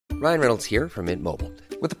Ryan Reynolds here from Mint Mobile.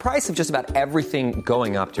 With the price of just about everything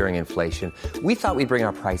going up during inflation, we thought we'd bring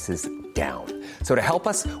our prices down. So to help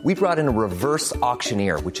us, we brought in a reverse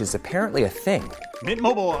auctioneer, which is apparently a thing. Mint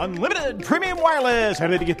Mobile Unlimited Premium Wireless. How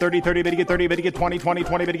to get 30, 30, bit to get 30, bit to get 20, 20,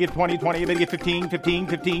 20, bit to get 20, 20, bit to get 15, 15,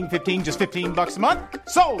 15, 15, just $15 a month?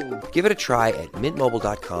 Sold! Give it a try at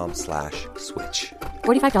mintmobile.com/switch.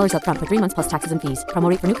 $45 up front for 3 months plus taxes and fees. Promo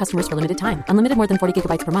rate for new customers for limited time. Unlimited more than 40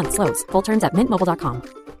 gigabytes per month. Slows full terms at mintmobile.com.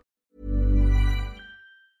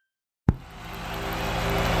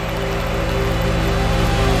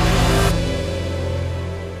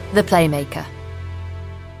 The Playmaker.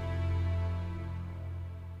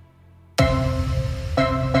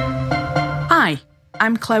 Hi,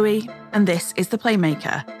 I'm Chloe, and this is The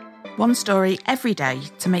Playmaker. One story every day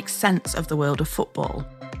to make sense of the world of football.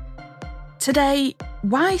 Today,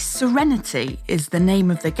 why Serenity is the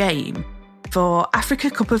name of the game for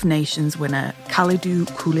Africa Cup of Nations winner Kalidou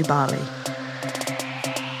Koulibaly.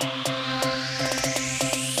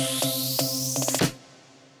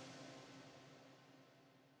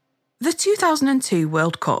 The 2002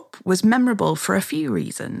 World Cup was memorable for a few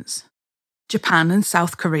reasons. Japan and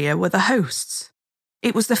South Korea were the hosts.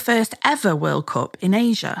 It was the first ever World Cup in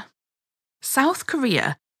Asia. South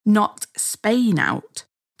Korea knocked Spain out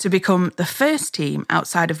to become the first team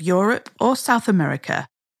outside of Europe or South America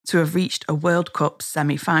to have reached a World Cup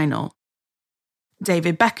semi-final.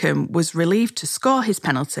 David Beckham was relieved to score his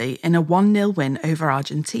penalty in a 1-0 win over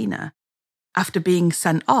Argentina, after being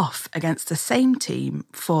sent off against the same team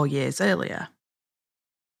 4 years earlier.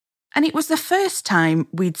 And it was the first time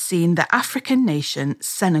we'd seen the African nation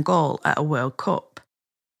Senegal at a World Cup.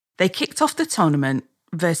 They kicked off the tournament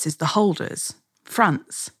versus the holders,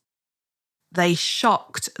 France. They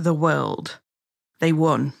shocked the world. They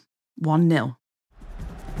won 1-0.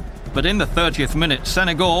 But in the 30th minute,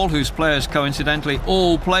 Senegal, whose players coincidentally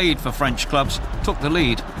all played for French clubs, took the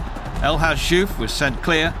lead. El Hadj Diouf was sent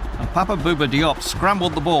clear and Papa Bouba Diop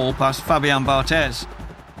scrambled the ball past Fabien Barthez.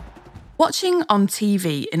 Watching on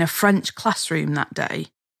TV in a French classroom that day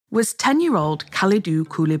was 10-year-old Kalidou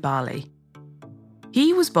Koulibaly.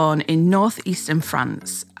 He was born in northeastern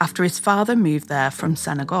France after his father moved there from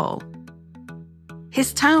Senegal.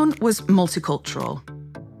 His town was multicultural.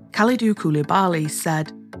 Kalidou Koulibaly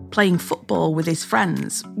said playing football with his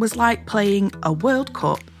friends was like playing a World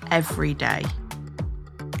Cup every day.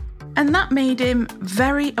 And that made him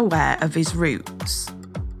very aware of his roots.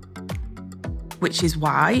 Which is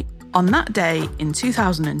why, on that day in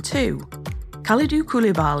 2002, Kalidou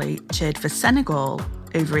Koulibaly cheered for Senegal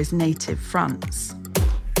over his native France.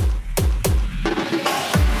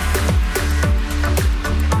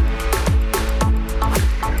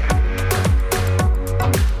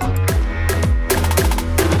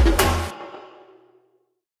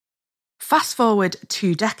 Fast forward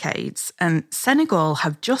 2 decades, and Senegal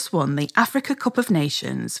have just won the Africa Cup of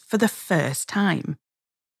Nations for the first time.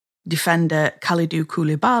 Defender Kalidou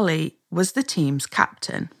Koulibaly was the team's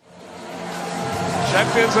captain.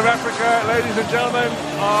 Champions of Africa, ladies and gentlemen,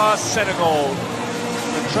 are Senegal.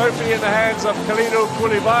 The trophy in the hands of Kalidou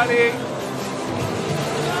Koulibaly.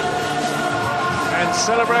 And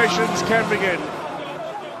celebrations can begin.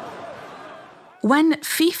 When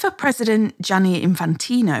FIFA President Gianni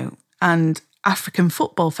Infantino and African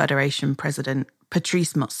Football Federation President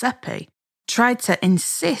Patrice Motsepe tried to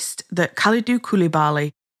insist that Kalidou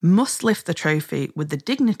Koulibaly must lift the trophy with the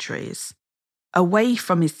dignitaries away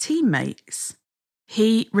from his teammates,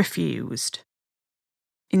 he refused.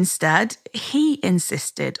 Instead, he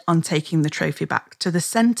insisted on taking the trophy back to the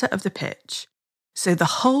centre of the pitch so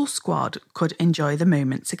the whole squad could enjoy the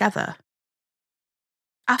moment together.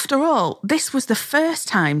 After all, this was the first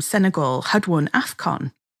time Senegal had won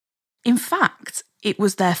AFCON. In fact, it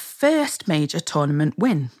was their first major tournament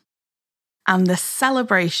win. And the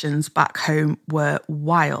celebrations back home were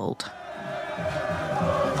wild.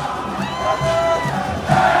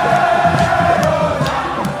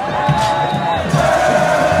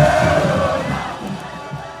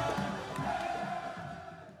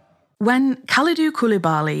 When Kalidou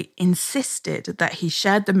Koulibaly insisted that he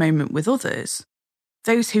shared the moment with others,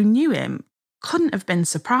 those who knew him couldn't have been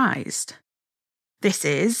surprised. This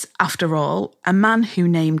is, after all, a man who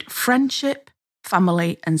named friendship,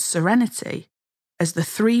 family, and serenity as the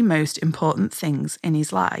 3 most important things in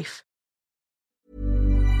his life.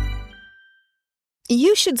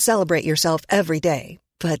 You should celebrate yourself every day,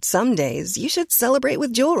 but some days you should celebrate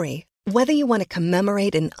with jewelry. Whether you want to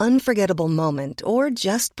commemorate an unforgettable moment or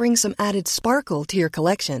just bring some added sparkle to your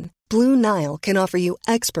collection, Blue Nile can offer you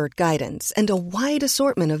expert guidance and a wide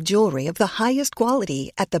assortment of jewelry of the highest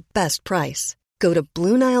quality at the best price. Go to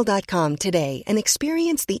BlueNile.com today and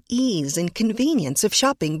experience the ease and convenience of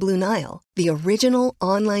shopping Blue Nile, the original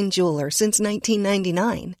online jeweler since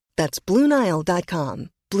 1999. That's BlueNile.com.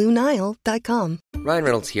 BlueNile.com. Ryan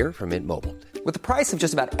Reynolds here from Mint Mobile. With the price of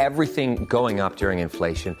just about everything going up during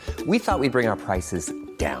inflation, we thought we'd bring our prices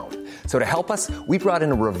down. So to help us, we brought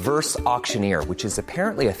in a reverse auctioneer, which is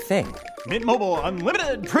apparently a thing. Mint Mobile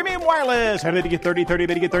Unlimited Premium Wireless. How to get 30, 30,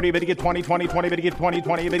 how to get 30, how to get 20, 20, 20, how to get 20,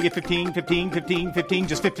 20, how to get 15, 15, 15, 15,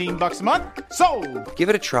 just $15 a month? Sold! Give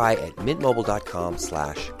it a try at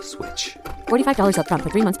mintmobile.com/switch. $45 up front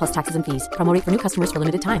for 3 months plus taxes and fees. Promo rate for new customers for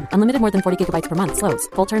limited time. Unlimited more than 40 gigabytes per month. Slows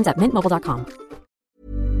full terms at mintmobile.com.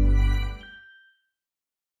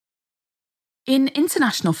 In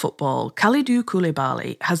international football, Kalidou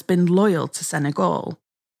Koulibaly has been loyal to Senegal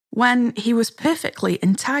when he was perfectly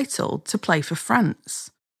entitled to play for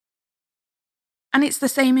France. And it's the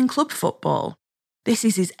same in club football. This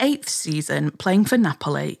is his 8th season playing for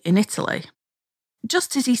Napoli in Italy.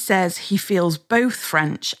 Just as he says he feels both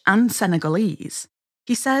French and Senegalese,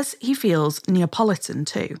 he says he feels Neapolitan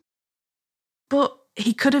too. But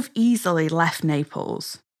he could have easily left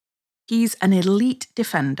Naples. He's an elite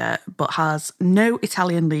defender but has no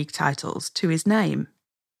Italian league titles to his name.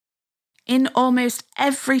 In almost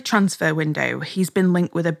every transfer window, he's been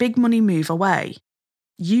linked with a big money move away,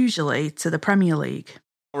 usually to the Premier League.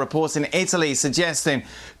 Reports in Italy suggesting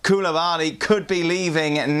Koulibaly could be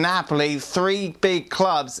leaving Napoli. 3 big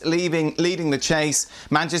clubs leading the chase: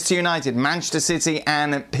 Manchester United, Manchester City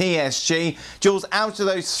and PSG. Jules, out of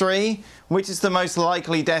those 3, which is the most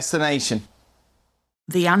likely destination?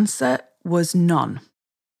 The answer was none.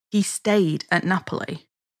 He stayed at Napoli.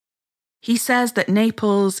 He says that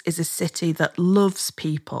Naples is a city that loves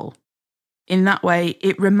people. In that way,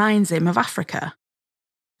 it reminds him of Africa.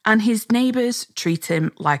 And his neighbours treat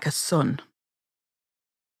him like a son.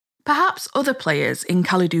 Perhaps other players in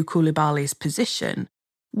Kalidou Koulibaly's position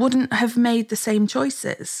wouldn't have made the same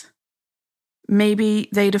choices. Maybe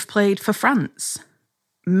they'd have played for France.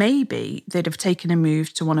 Maybe they'd have taken a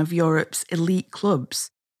move to one of Europe's elite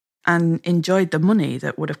clubs and enjoyed the money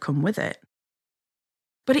that would have come with it.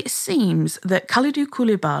 But it seems that Kalidou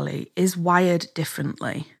Koulibaly is wired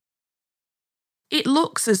differently. It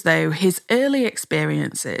looks as though his early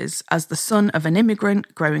experiences as the son of an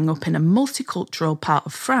immigrant growing up in a multicultural part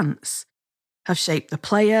of France have shaped the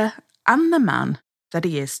player and the man that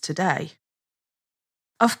he is today.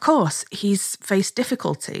 Of course, he's faced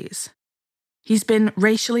difficulties. He's been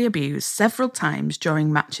racially abused several times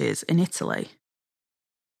during matches in Italy.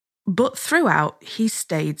 But throughout, he's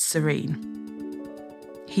stayed serene.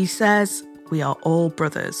 He says, "We are all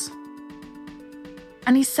brothers."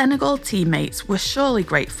 And his Senegal teammates were surely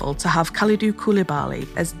grateful to have Kalidou Koulibaly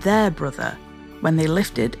as their brother when they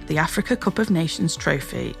lifted the Africa Cup of Nations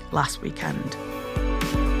trophy last weekend.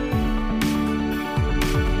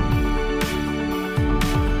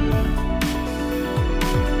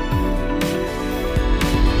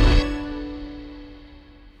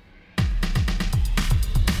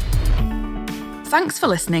 Thanks for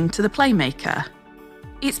listening to The Playmaker.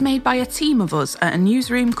 It's made by a team of us at a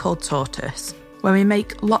newsroom called Tortoise, where we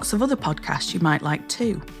make lots of other podcasts you might like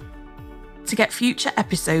too. To get future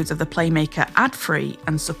episodes of The Playmaker ad-free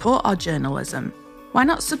and support our journalism, why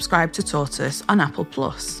not subscribe to Tortoise on Apple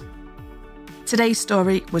Plus? Today's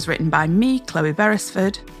story was written by me, Chloe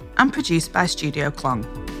Beresford, and produced by Studio Klong.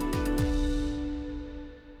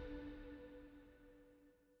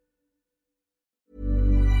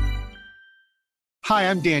 Hi,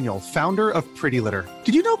 I'm Daniel, founder of Pretty Litter.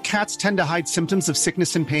 Did you know cats tend to hide symptoms of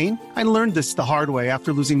sickness and pain? I learned this the hard way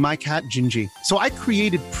after losing my cat, Gingy. So I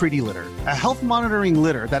created Pretty Litter, a health monitoring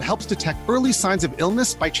litter that helps detect early signs of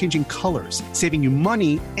illness by changing colors, saving you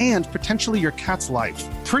money and potentially your cat's life.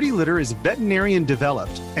 Pretty Litter is veterinarian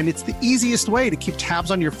developed, and it's the easiest way to keep tabs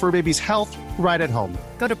on your fur baby's health right at home.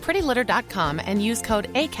 Go to prettylitter.com and use code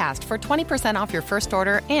ACAST for 20% off your first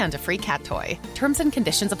order and a free cat toy. Terms and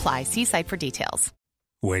conditions apply. See site for details.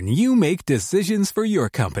 When you make decisions for your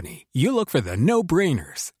company, you look for the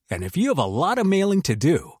no-brainers. And if you have a lot of mailing to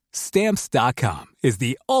do, Stamps.com is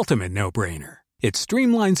the ultimate no-brainer. It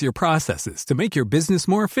streamlines your processes to make your business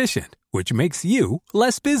more efficient, which makes you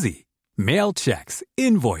less busy. Mail checks,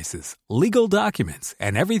 invoices, legal documents,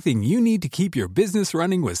 and everything you need to keep your business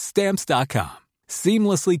running with Stamps.com.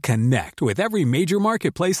 Seamlessly connect with every major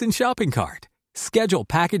marketplace and shopping cart. Schedule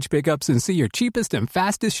package pickups and see your cheapest and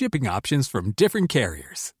fastest shipping options from different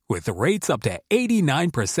carriers, with rates up to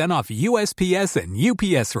 89% off USPS and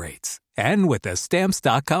UPS rates. And with the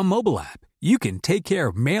Stamps.com mobile app, you can take care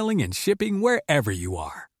of mailing and shipping wherever you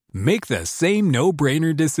are. Make the same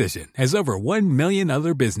no-brainer decision as over 1 million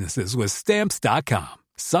other businesses with Stamps.com.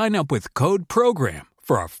 Sign up with code PROGRAM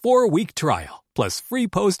for a 4-week trial, plus free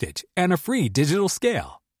postage and a free digital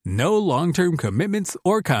scale. No long-term commitments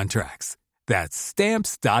or contracts. That's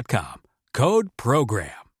Stamps.com. Code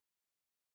PROGRAM.